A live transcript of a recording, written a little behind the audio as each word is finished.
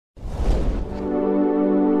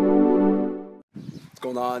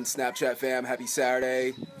going on, Snapchat fam? Happy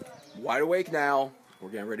Saturday. Wide awake now. We're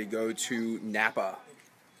getting ready to go to Napa.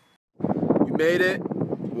 You made it.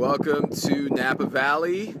 Welcome to Napa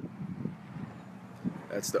Valley.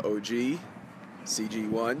 That's the OG,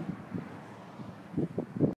 CG1.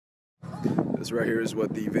 This right here is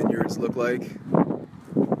what the vineyards look like.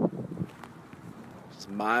 Just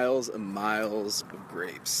miles and miles of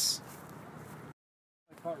grapes.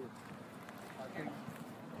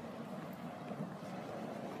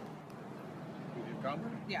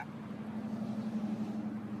 Yeah.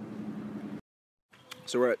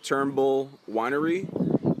 So we're at Turnbull Winery.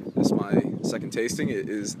 This is my second tasting. It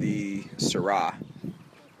is the Syrah.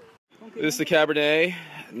 This is the Cabernet,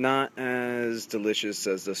 not as delicious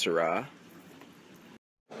as the Syrah.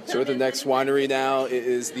 So we're at the next winery now. It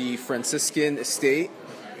is the Franciscan Estate.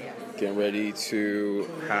 Getting ready to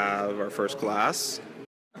have our first glass.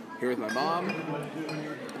 Here with my mom.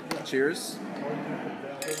 Cheers.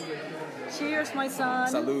 Cheers, my son.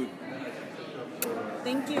 Salud.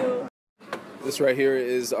 Thank you. This right here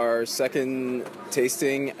is our second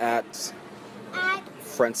tasting at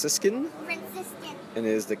Franciscan. And it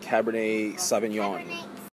is the Cabernet Sauvignon.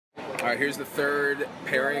 Alright, here's the third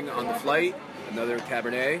pairing on the flight. Another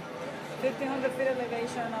Cabernet. 1,500 feet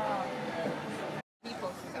elevation.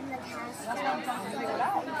 People. I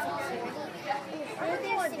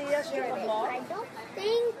don't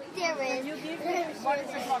think there is.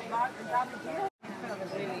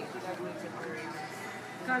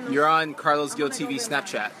 You're on Carlos Gil TV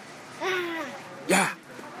Snapchat. Yeah.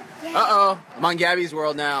 Uh-oh. I'm on Gabby's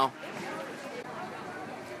world now.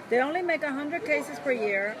 They only make 100 cases per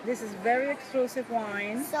year. This is very exclusive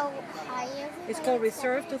wine. So it's called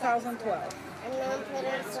Reserve 2012.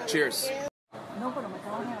 Cheers.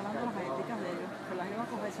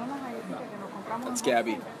 That's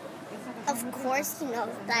Gabby. Of course he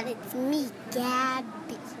knows that it's me,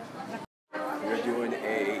 Gabby. We're doing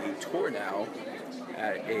a tour now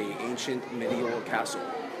at an ancient medieval castle.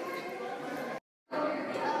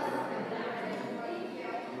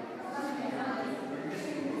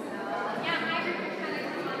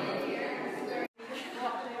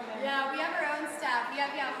 Yeah, we have our own staff. We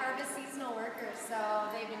have harvest seasonal workers, so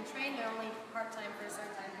they've been trained. They're only part-time for a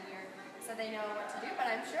certain time of the year, so they know what to do. But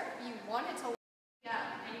I'm sure if you wanted to,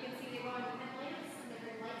 yeah, and you can see they go into pit lamps, and they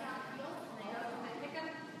bring lights out the field, and they go and pick them.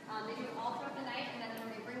 They do it all throughout the night, and then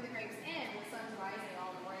when they bring the grapes in, the sun's rising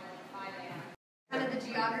all the morning, like 5 a.m. Kind of the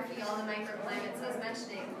geography, all the microclimates I was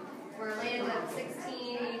mentioning. We're a land of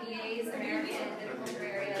 16 ADAs, American, different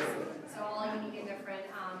areas, so all unique and different.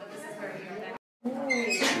 But this is where we are now.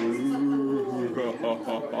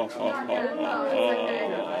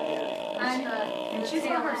 And she's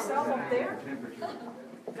by herself up there.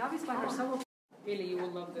 Gabby's by herself. Really, you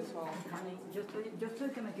will love this hall. Yo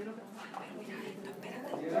estoy que me quiero.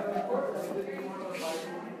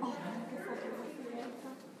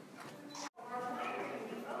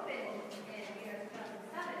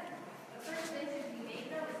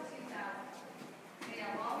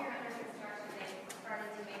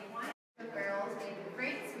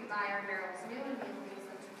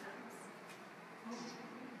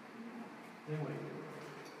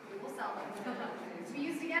 We will sell them. To be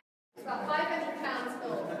used again, it's about 500 pounds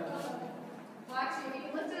filled. Well, actually, you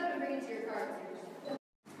can lift it up and bring it to your car.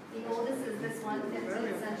 The oldest is this one,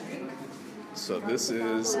 15th century. So this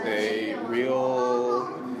is a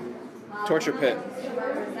real torture pit.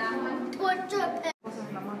 Torture pit.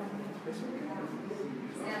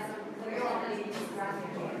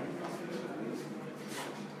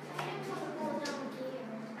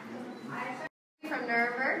 From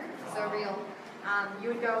Nuremberg, so real. You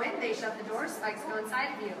would go in, they shut the door, spikes go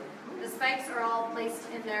inside of you. The spikes are all placed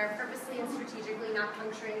in there purposely and strategically, not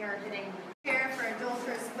puncturing or hitting. Here for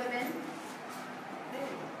adulterous women, I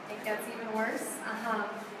think that's even worse.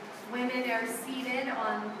 Women are seated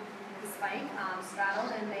on the spike,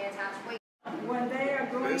 straddled, and they attach weight.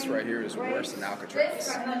 This right here is worse than Alcatraz.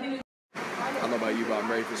 I don't know about you, but I'm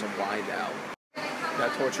ready for some wine now.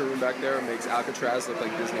 That torture room back there makes Alcatraz look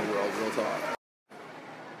like Disney World, real talk.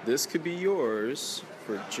 This could be yours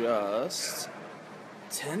for just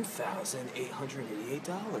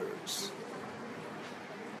 $10,888.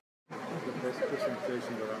 The best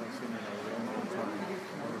presentation that I've seen in a long time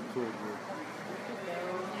on a tour group.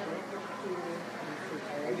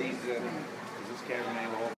 Are these, is this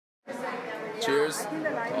Cabernet? Cheers to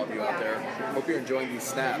all of you out there. Hope you're enjoying these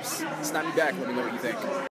snaps. Snap me back, let me know what you think.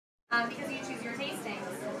 Because you choose your tastings.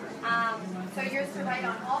 So yours to write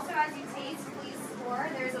on. Also, as you taste, please score.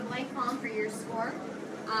 There's a blank column for your score.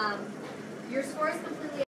 Your score is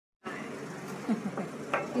completely.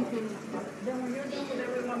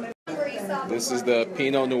 This is the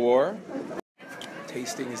Pinot Noir.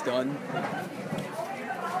 Tasting is done.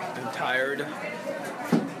 I'm tired. I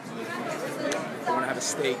want to have a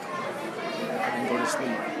steak and then go to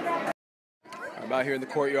sleep. I'm out here in the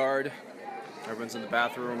courtyard. Everyone's in the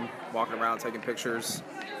bathroom, walking around, taking pictures.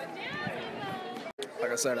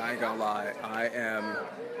 Like I said, I ain't gonna lie. I am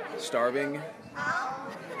starving.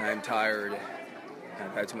 I'm tired. And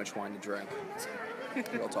I've had too much wine to drink.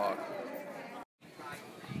 Real talk.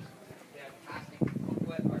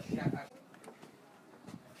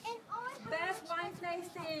 Best wine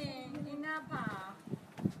tasting in Napa.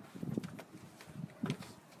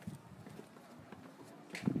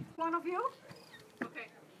 One of you? Okay.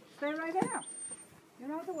 Stay right there. You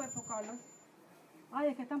don't have to wait for Carlos. Ay,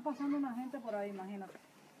 es que están pasando una gente por ahí, imagínate.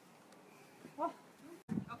 Oh.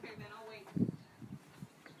 Okay, then I'll wait.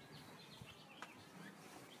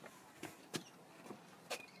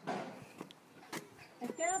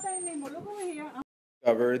 Quédate ahí mismo. Look over here.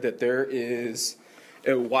 Discovered that there is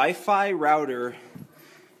a Wi-Fi router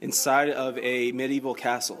inside of a medieval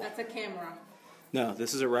castle. That's a camera. No,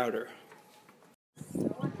 this is a router.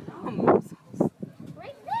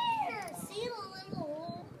 Right there. See the little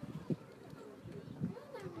hole?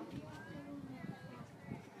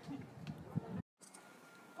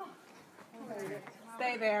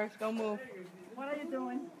 Stay there. Don't move. What are you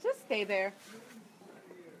doing? Just stay there.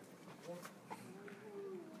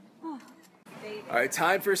 All right,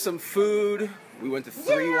 time for some food. We went to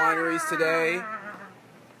 3 wineries today.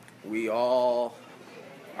 We all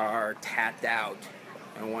are tapped out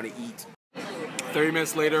and want to eat. 30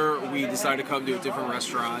 minutes later, we decided to come to a different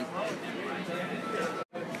restaurant.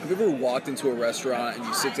 Have you ever walked into a restaurant and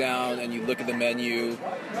you sit down and you look at the menu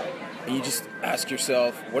and you just ask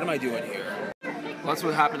yourself, what am I doing here? Well, that's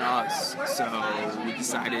what happened to us. So we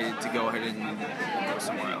decided to go ahead and go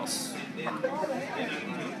somewhere else.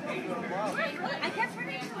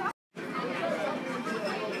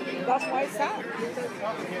 That's why it's sad.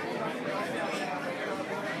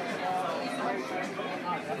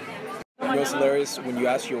 You know what's hilarious? When you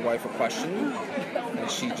ask your wife a question and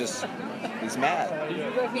she just is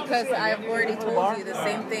mad. Because I've already told you the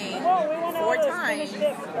same thing 4 times.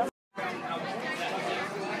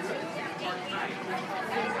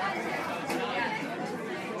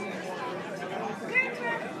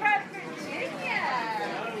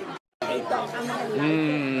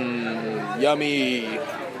 Yummy.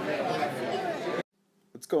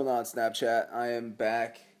 What's going on, Snapchat? I am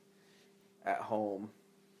back at home.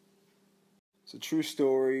 It's a true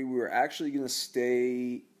story. We were actually going to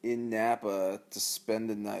stay in Napa to spend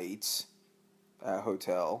the night at a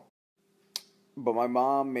hotel. But my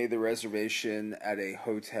mom made the reservation at a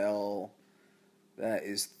hotel that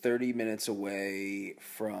is 30 minutes away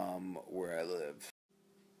from where I live.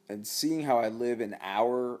 And seeing how I live an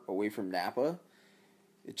hour away from Napa,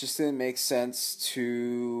 it just didn't make sense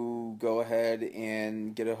to go ahead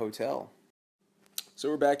and get a hotel. So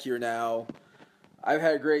we're back here now. I've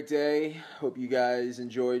had a great day. Hope you guys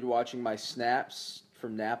enjoyed watching my snaps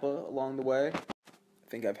from Napa along the way. I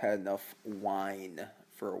think I've had enough wine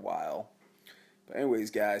for a while. But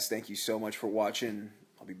anyways, guys, thank you so much for watching.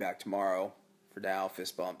 I'll be back tomorrow. For now,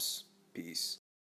 fist bumps. Peace.